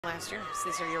last year.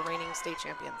 These are your reigning state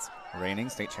champions. Reigning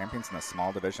state champions in a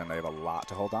small division. They have a lot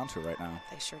to hold on to right now.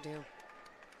 They sure do.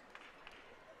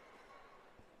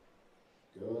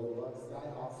 Good luck,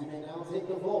 Skyhawks. You may now take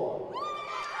the floor.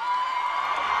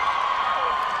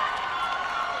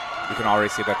 You can already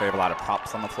see that they have a lot of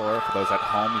props on the floor. For those at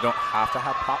home, you don't have to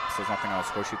have props. There's nothing on the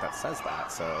score sheet that says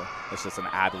that. So it's just an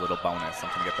add little bonus,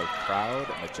 something to get the crowd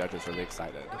and the judges really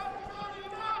excited.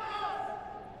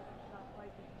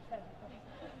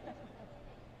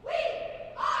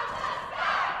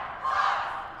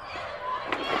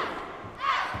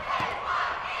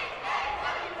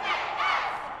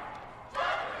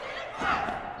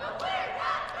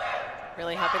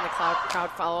 Really helping the crowd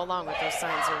follow along with those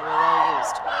signs. Are real well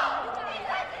used.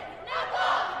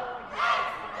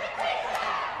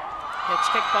 Pitch,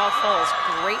 kick, ball, falls.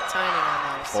 Great timing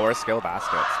on those. 4 skill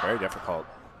baskets. Very difficult.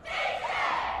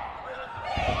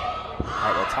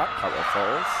 Cartwheel tuck, cartwheel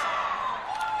falls.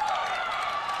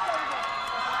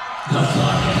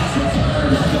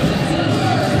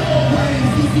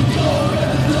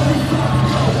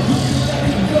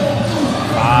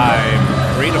 Five.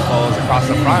 3 to falls across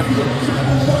the front. There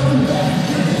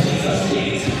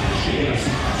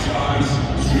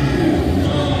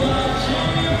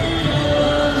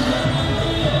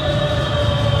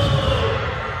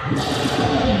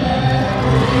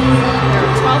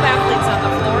are 12 athletes on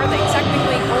the floor. They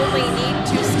technically only need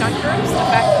 2 stunt groups. The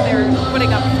fact that they're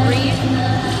putting up 3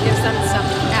 gives them some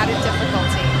added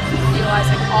difficulty,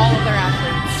 utilizing all of their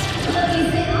athletes.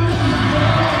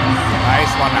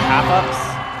 Nice 1.5 ups.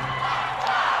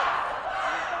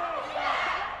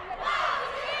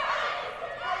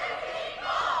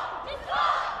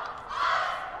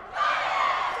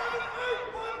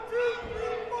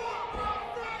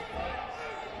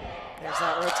 There's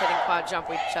that rotating quad jump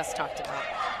we just talked about.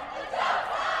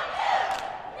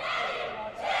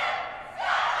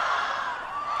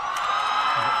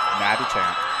 Natty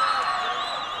champ.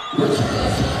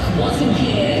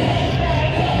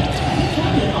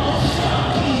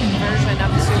 Version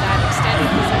up to that extended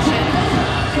position.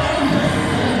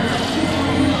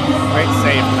 Great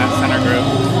save from that center group.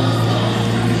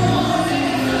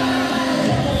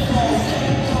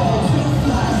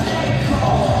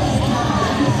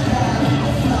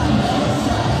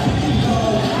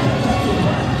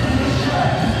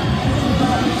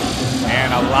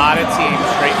 And a lot of teams,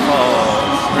 straight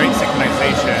falls, great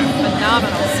synchronization.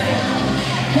 Phenomenal save.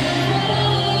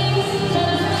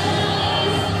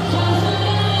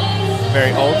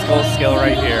 Very old school skill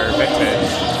right here,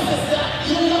 vintage.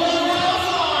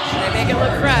 They make it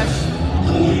look fresh.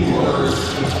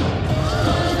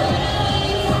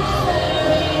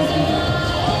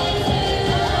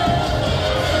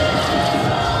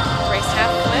 Race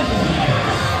half flip.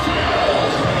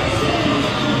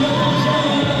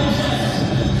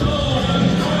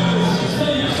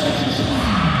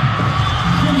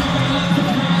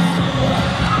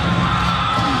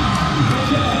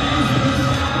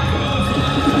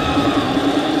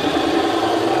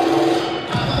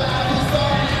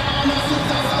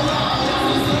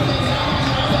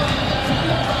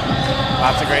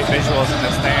 Lots of great visuals in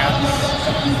this dance.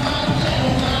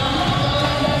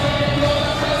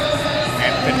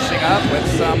 And finishing up with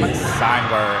some sign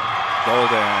work.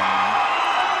 Golden.